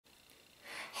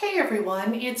Hey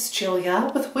everyone, it's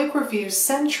Julia with Wig Review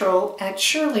Central at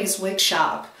Shirley's Wig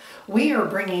Shop. We are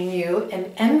bringing you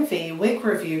an Envy wig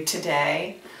review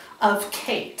today of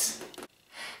KATE.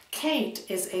 KATE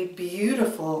is a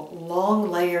beautiful long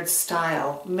layered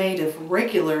style made of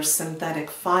regular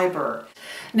synthetic fiber.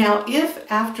 Now if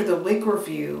after the wig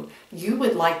review you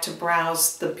would like to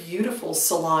browse the beautiful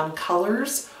salon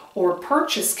colors or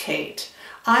purchase KATE,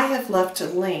 I have left a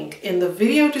link in the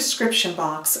video description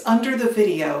box under the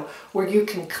video where you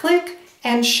can click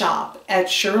and shop at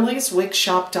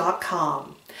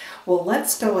shirleyswigshop.com. Well,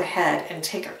 let's go ahead and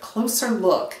take a closer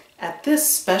look at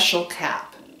this special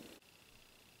cap.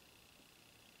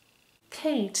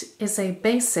 KATE is a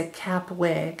basic cap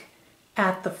wig.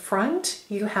 At the front,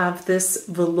 you have this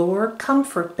velour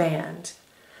comfort band.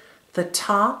 The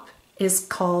top is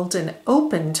called an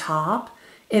open top.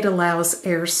 It allows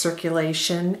air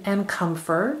circulation and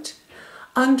comfort.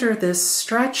 Under this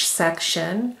stretch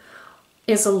section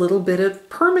is a little bit of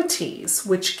permatease,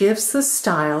 which gives the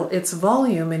style its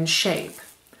volume and shape.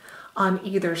 On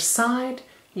either side,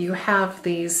 you have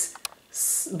these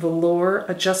velour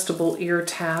adjustable ear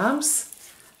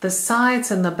tabs. The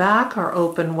sides and the back are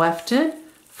open wefted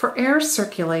for air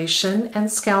circulation and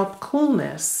scalp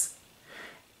coolness.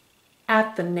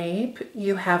 At the nape,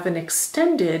 you have an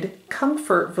extended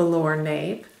comfort velour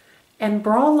nape and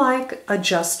bra-like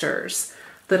adjusters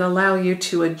that allow you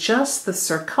to adjust the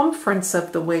circumference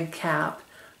of the wig cap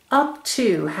up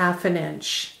to 1/2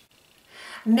 inch.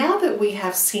 Now that we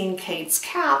have seen KATE's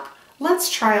cap, let's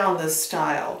try on this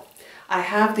style. I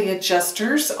have the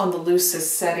adjusters on the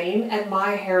loosest setting and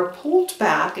my hair pulled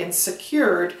back and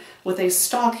secured with a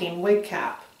stocking wig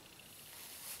cap.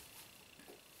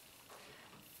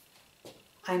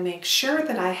 I make sure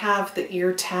that I have the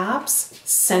ear tabs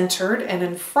centered and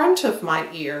in front of my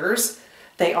ears.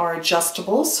 They are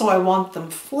adjustable, so I want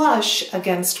them flush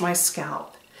against my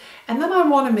scalp. And then I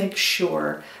want to make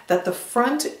sure that the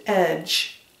front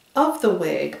edge of the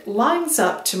wig lines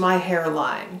up to my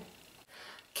hairline.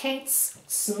 KATE's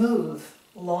smooth,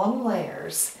 long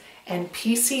layers and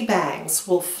piecey bangs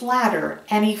will flatter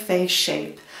any face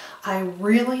shape. I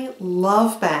really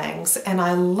love bangs and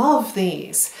I love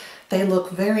these. They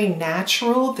look very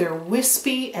natural, they're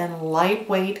wispy and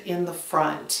lightweight in the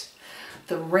front.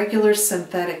 The regular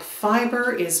synthetic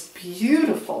fiber is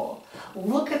beautiful.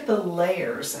 Look at the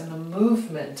layers and the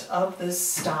movement of this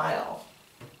style.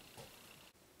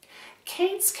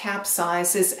 KATE's cap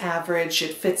size is average.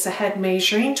 It fits a head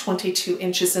measuring 22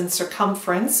 inches in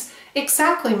circumference,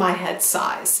 exactly my head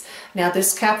size. Now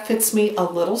this cap fits me a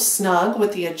little snug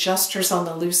with the adjusters on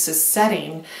the loosest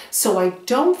setting, so I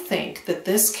don't think that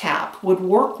this cap would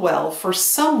work well for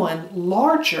someone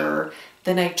larger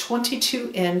than a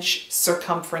 22-inch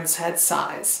circumference head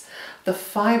size. The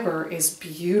fiber is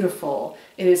beautiful.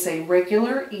 It is a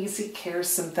regular Easy Care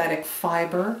synthetic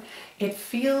fiber. It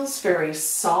feels very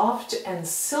soft and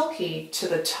silky to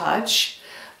the touch.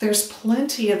 There's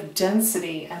plenty of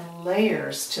density and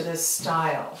layers to this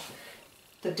style.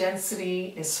 The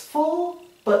density is full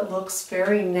but looks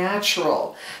very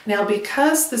natural. Now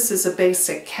because this is a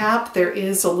basic cap, there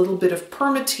is a little bit of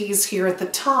permatease here at the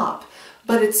top,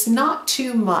 but it's not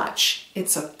too much.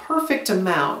 It's a perfect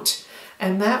amount.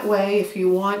 And that way, if you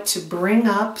want to bring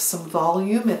up some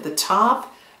volume at the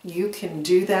top, you can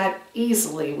do that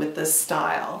easily with this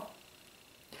style.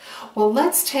 Well,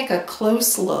 let's take a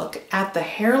close look at the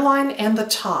hairline and the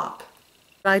top.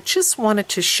 I just wanted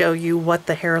to show you what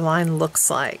the hairline looks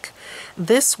like.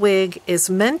 This wig is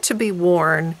meant to be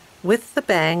worn with the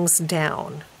bangs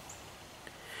down.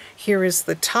 Here is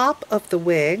the top of the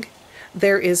wig.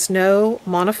 There is no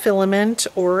monofilament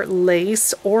or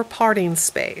lace or parting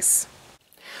space.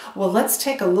 Well, let's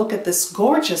take a look at this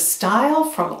gorgeous style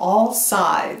from all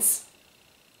sides.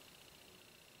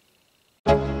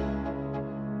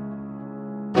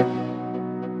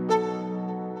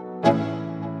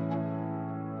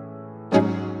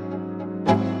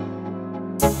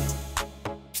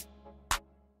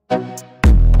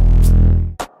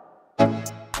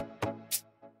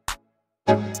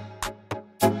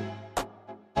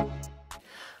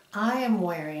 I am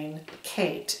wearing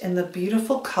KATE in the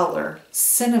beautiful color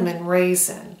Cinnamon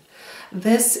Raisin.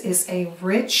 This is a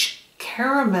rich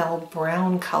caramel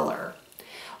brown color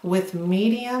with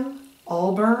medium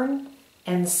auburn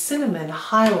and cinnamon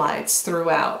highlights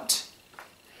throughout.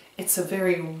 It's a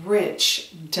very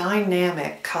rich,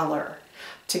 dynamic color.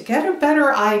 To get a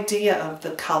better idea of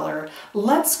the color,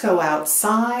 let's go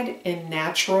outside in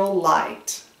natural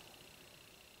light.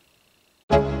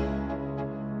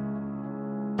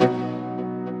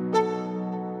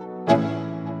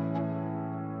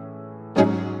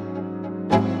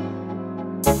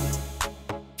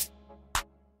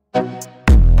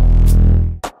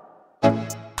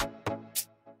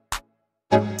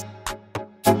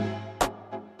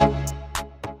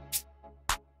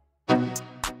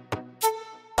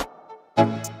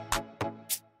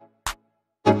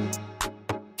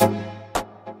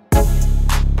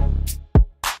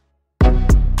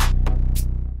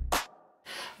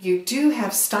 You do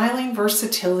have styling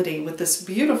versatility with this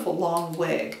beautiful long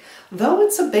wig. Though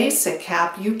it's a basic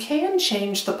cap, you can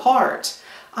change the part.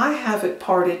 I have it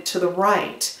parted to the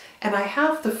right, and I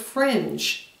have the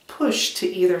fringe pushed to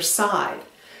either side.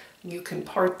 You can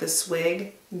part this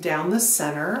wig down the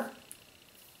center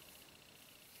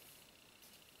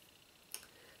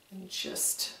and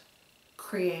just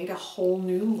create a whole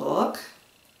new look.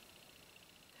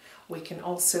 We can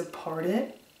also part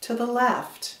it to the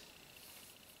left.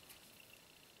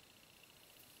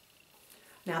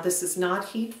 Now this is not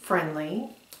heat friendly,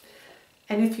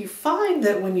 and if you find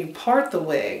that when you part the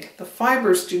wig, the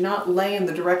fibers do not lay in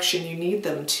the direction you need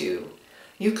them to,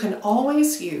 you can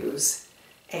always use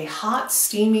a hot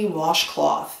steamy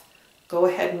washcloth. Go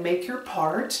ahead and make your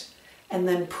part, and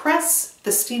then press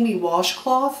the steamy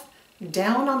washcloth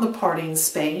down on the parting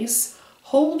space,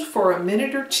 hold for a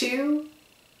minute or two,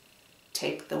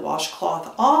 take the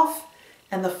washcloth off,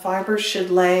 and the fibers should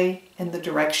lay in the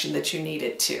direction that you need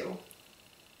it to.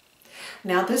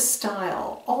 Now this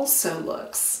style also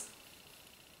looks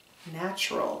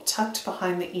natural, tucked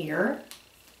behind the ear.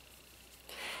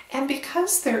 And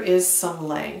because there is some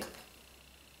length,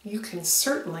 you can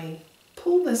certainly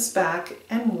pull this back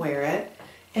and wear it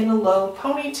in a low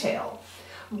ponytail.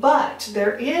 But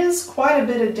there is quite a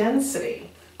bit of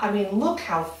density. I mean, look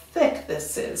how thick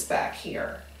this is back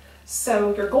here.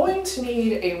 So you're going to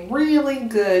need a really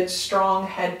good, strong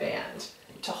headband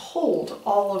to hold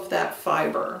all of that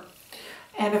fiber.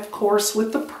 And of course,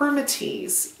 with the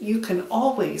permatease, you can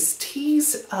always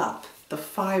tease up the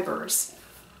fibers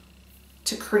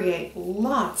to create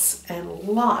lots and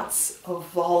lots of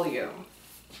volume.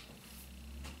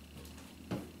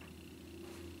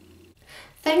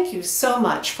 Thank you so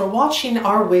much for watching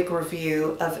our wig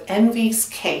review of Envy's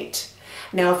KATE.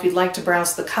 Now, if you'd like to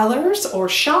browse the colors or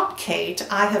shop KATE,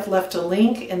 I have left a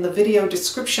link in the video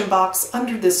description box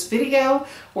under this video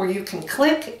where you can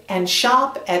click and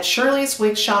shop at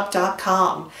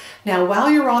shirleyswigshop.com. Now,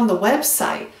 while you're on the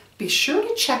website, be sure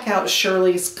to check out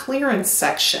Shirley's clearance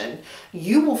section.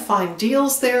 You will find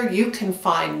deals there you can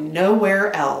find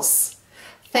nowhere else.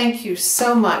 Thank you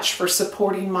so much for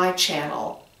supporting my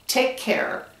channel. Take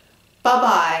care.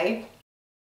 Bye-bye.